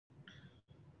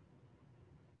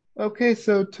Okay,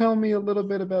 so tell me a little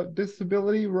bit about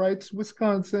Disability Rights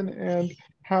Wisconsin and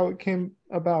how it came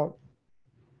about.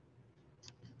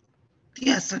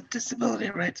 Yeah, so Disability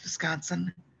Rights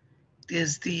Wisconsin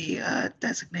is the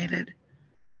designated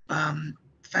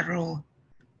federal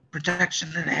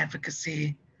protection and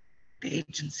advocacy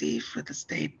agency for the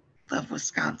state of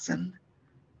Wisconsin,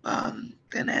 and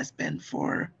has been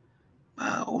for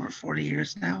over 40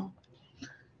 years now.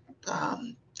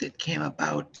 It came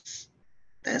about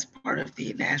as part of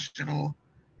the national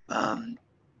um,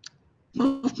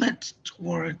 movement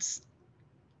towards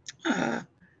uh,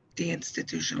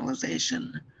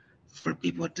 deinstitutionalization for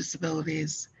people with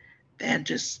disabilities and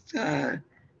just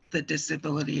the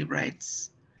disability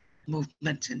rights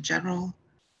movement in general.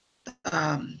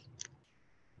 Um,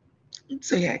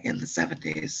 so yeah, in the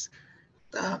 70s,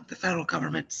 the federal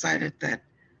government decided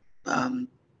um,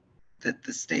 that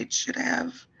the state should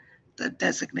have the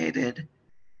designated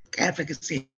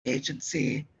advocacy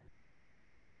agency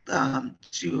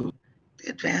to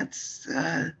advance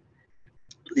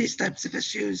these types of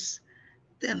issues.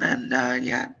 And then,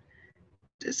 yeah,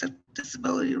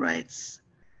 disability rights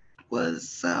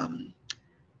was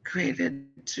created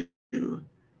to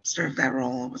serve that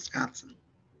role in Wisconsin.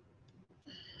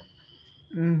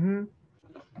 Mm-hmm.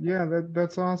 Yeah,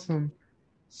 that's awesome.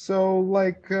 So,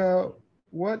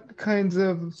 what kinds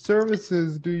of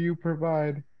services do you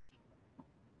provide?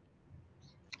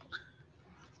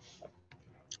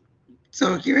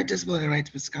 So here at Disability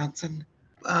Rights Wisconsin,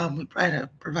 we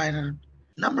provide a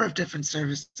number of different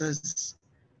services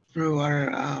through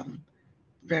our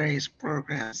various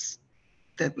programs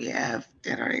that we have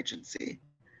in our agency.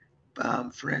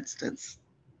 For instance,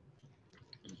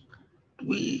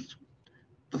 we,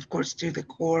 of course, do the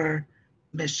core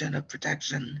mission of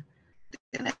protection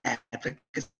and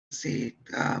advocacy,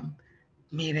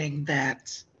 meaning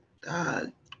that uh,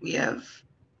 we have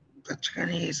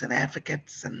attorneys and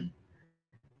advocates and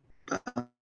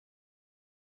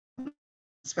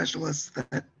specialists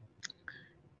that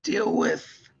deal with,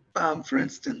 for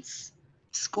instance,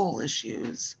 school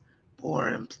issues or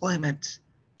employment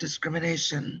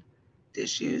discrimination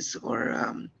issues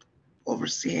or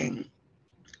overseeing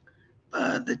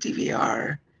the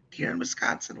DVR here in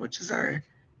Wisconsin, which is our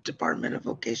Department of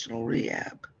Vocational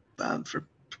Rehab for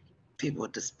people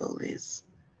with disabilities.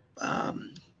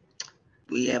 Um,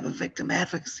 we have a victim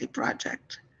advocacy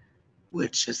project,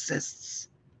 which assists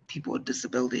people with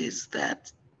disabilities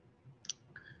that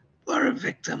are a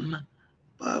victim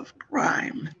of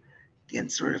crime in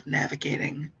sort of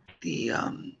navigating the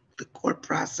court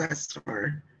process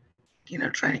or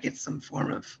trying to get some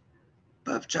form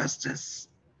of justice.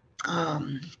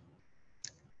 Um,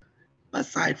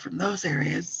 Aside from those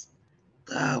areas,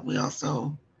 we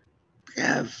also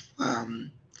have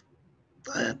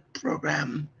a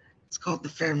program. It's called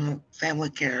the Family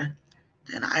Care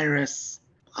and Iris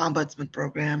Ombudsman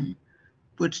Program,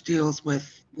 which deals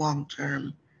with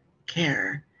long-term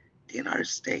care in our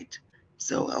state.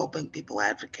 So helping people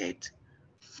advocate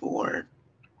for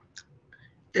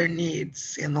their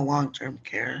needs in the long-term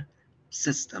care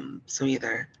system. So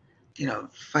either,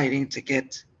 fighting to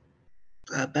get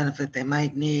a benefit they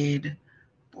might need,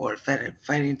 or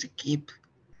fighting to keep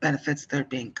benefits that are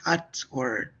being cut,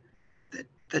 or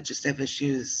that just have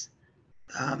issues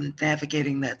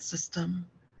navigating that system.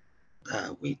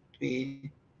 We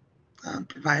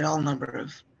provide all number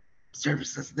of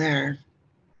services there.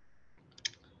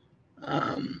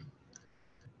 Um,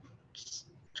 just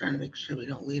trying to make sure we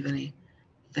don't leave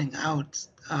anything out.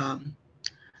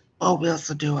 Oh, we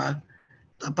also do a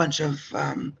bunch of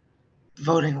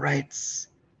voting rights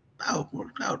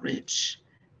outreach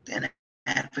and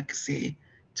advocacy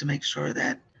to make sure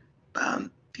that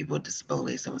people with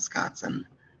disabilities in Wisconsin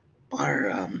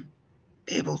are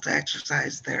able to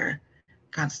exercise their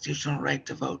constitutional right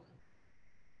to vote.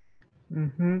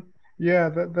 Mm-hmm. Yeah,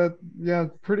 yeah,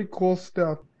 pretty cool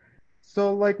stuff.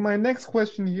 So, my next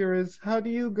question here is, how do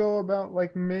you go about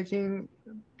making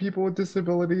people with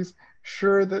disabilities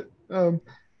sure that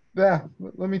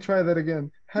let me try that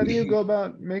again. How do you go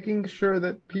about making sure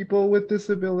that people with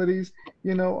disabilities,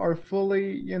 are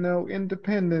fully,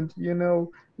 independent?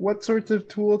 What sorts of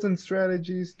tools and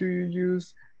strategies do you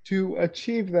use to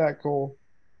achieve that goal?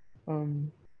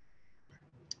 Um,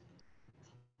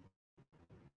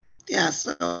 Yeah,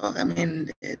 so I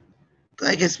mean,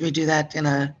 I guess we do that in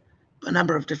a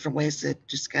number of different ways. It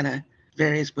just kind of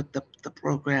varies with the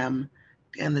program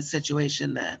and the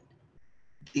situation that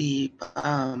the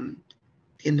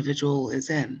individual is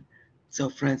in. So,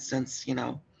 for instance,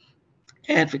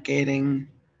 advocating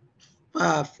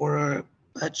for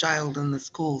a child in the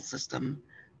school system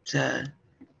to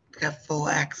have full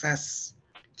access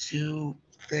to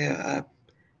the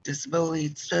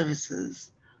disability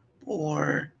services,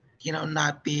 or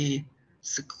not be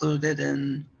secluded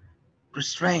and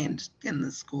restrained in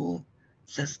the school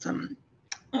system,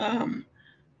 um,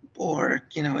 or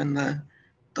in the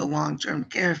long-term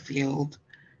care field,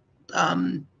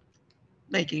 um,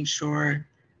 making sure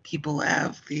people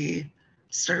have the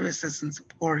services and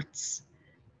supports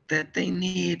that they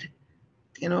need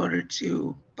in order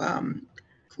to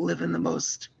live in the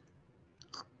most,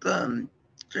 um,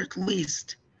 or at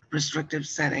least restrictive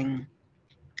setting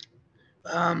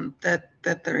that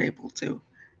they're able to.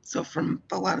 So from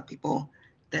a lot of people,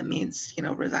 that means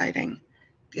residing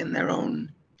in their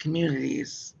own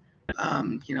communities,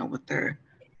 with their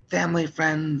family,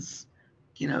 friends,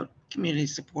 community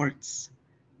supports,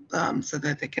 so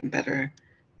that they can better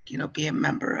be a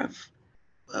member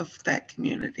of that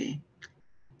community.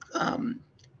 Um,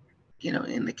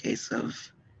 in the case of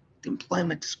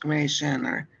employment discrimination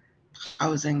or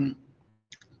housing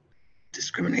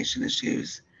discrimination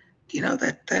issues,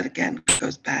 that again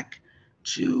goes back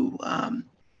to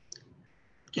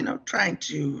trying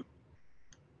to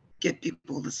get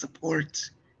people the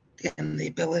support and the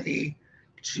ability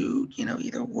to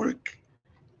either work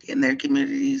in their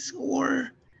communities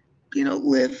or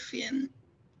live in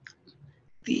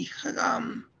the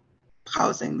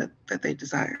housing that they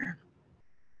desire.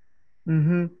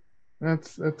 Mm-hmm.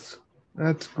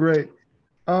 That's great.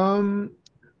 Um,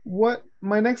 what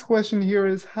my next question here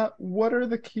is what are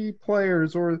the key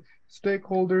players or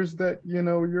stakeholders that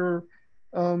you're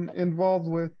involved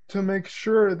with to make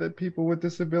sure that people with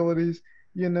disabilities,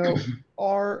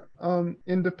 are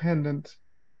independent?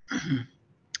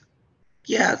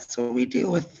 Yeah, so we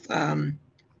deal with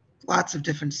lots of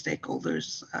different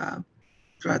stakeholders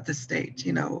throughout the state.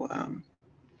 On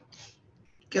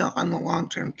the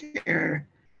long-term care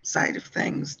side of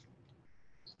things,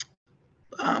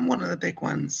 one of the big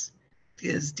ones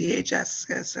is DHS,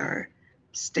 as our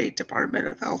State Department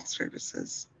of Health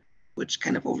Services, which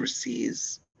kind of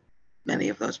oversees many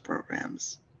of those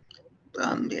programs.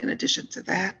 In addition to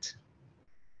that,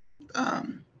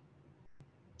 um,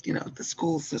 the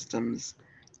school systems,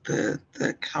 the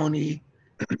county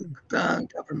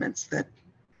governments that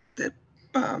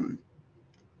um,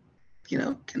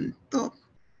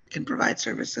 can provide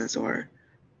services or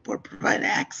provide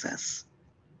access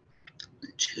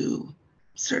to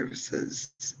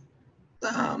services.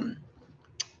 Um,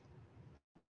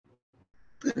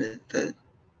 the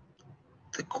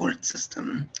the court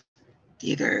system,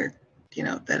 either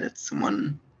that it's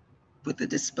someone with a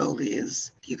disability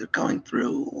is either going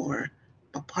through or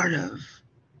a part of.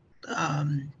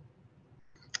 Um,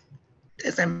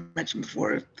 as I mentioned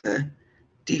before, the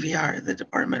DVR, the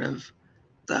Department of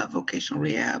the Vocational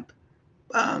Rehab,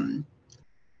 um,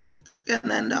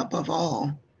 and then above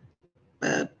all,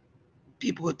 uh,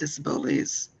 people with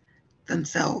disabilities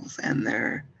themselves and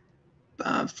their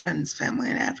friends, family,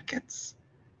 and advocates,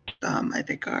 I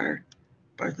think are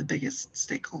the biggest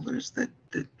stakeholders that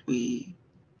we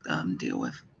deal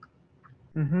with.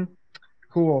 Mm-hmm.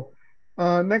 Cool.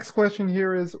 Next question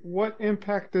here is what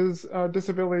impact does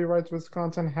Disability Rights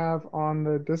Wisconsin have on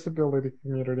the disability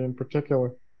community in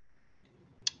particular?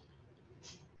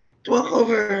 Well,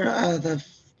 over the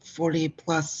 40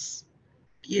 plus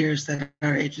years that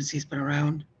our agency's been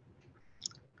around,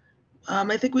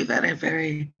 I think we've had a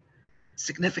very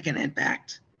significant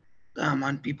impact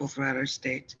on people throughout our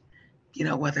state.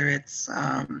 Whether it's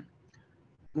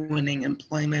winning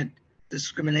employment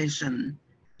discrimination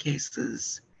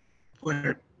cases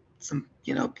where some,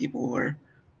 people were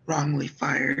wrongly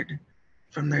fired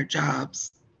from their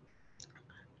jobs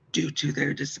due to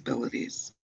their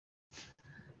disabilities,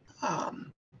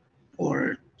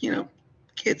 or,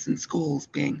 kids in schools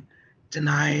being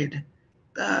denied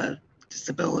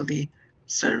disability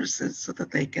services so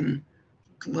that they can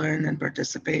learn and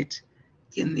participate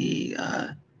in the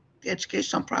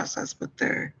educational process with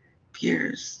their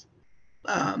peers,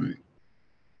 um,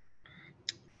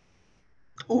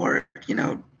 or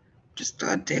just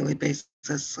on a daily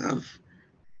basis of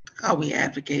how we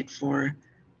advocate for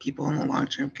people in the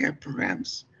long-term care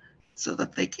programs so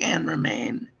that they can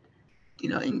remain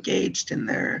engaged in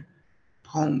their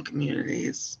home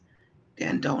communities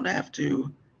and don't have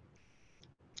to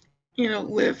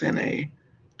live in a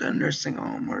nursing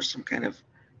home or some kind of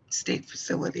state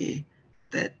facility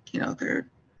that they're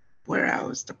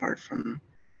warehoused apart from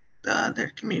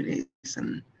their communities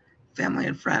and family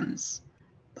and friends.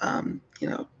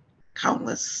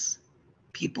 Countless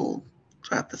people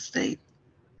throughout the state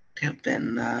have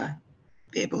been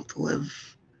able to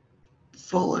live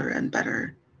fuller and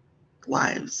better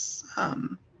lives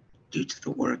due to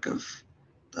the work of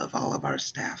of all of our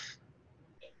staff.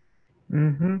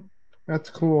 Mm-hmm. That's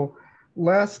cool.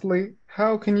 Lastly,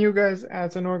 how can you guys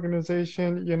as an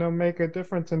organization, make a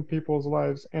difference in people's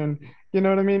lives and, you know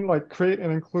what I mean? Like create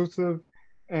an inclusive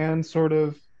and sort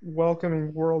of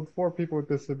welcoming world for people with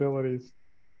disabilities.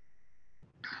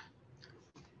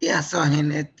 Yeah, so I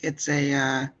mean, it's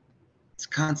a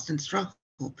constant struggle.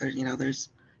 There's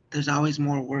always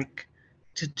more work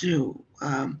to do.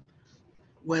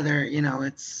 Whether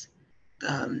it's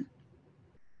um,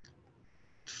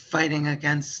 fighting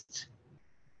against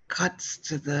cuts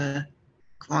to the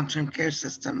long-term care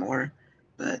system, or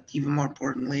but even more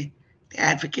importantly,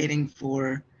 advocating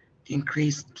for the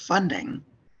increased funding,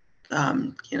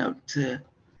 to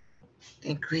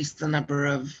increase the number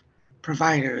of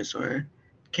providers or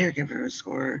caregivers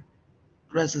or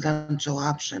residential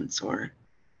options or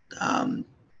um,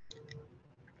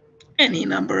 any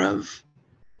number of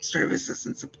services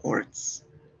and supports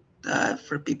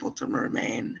for people to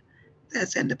remain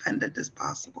as independent as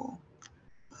possible.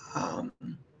 Um,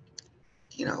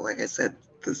 like I said,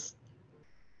 this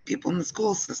people in the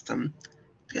school system,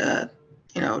 uh,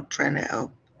 trying to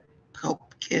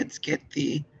help kids get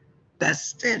the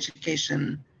best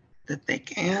education that they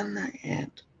can,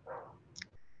 and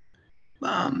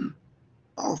um,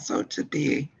 also to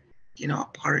be, a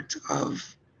part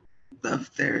of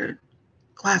their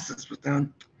classes with their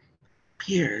own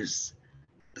peers,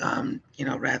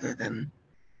 rather than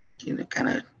kind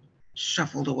of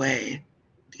shuffled away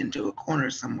into a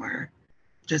corner somewhere.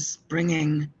 Just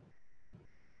bringing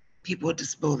people with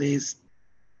disabilities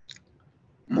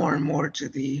more and more to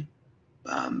the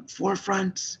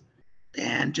forefront,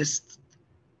 and just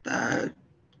the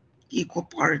equal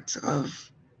parts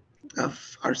of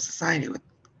our society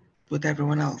with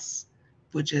everyone else,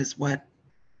 which is what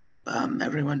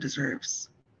everyone deserves.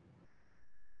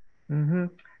 Mm-hmm.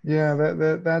 Yeah,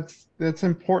 that's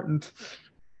important.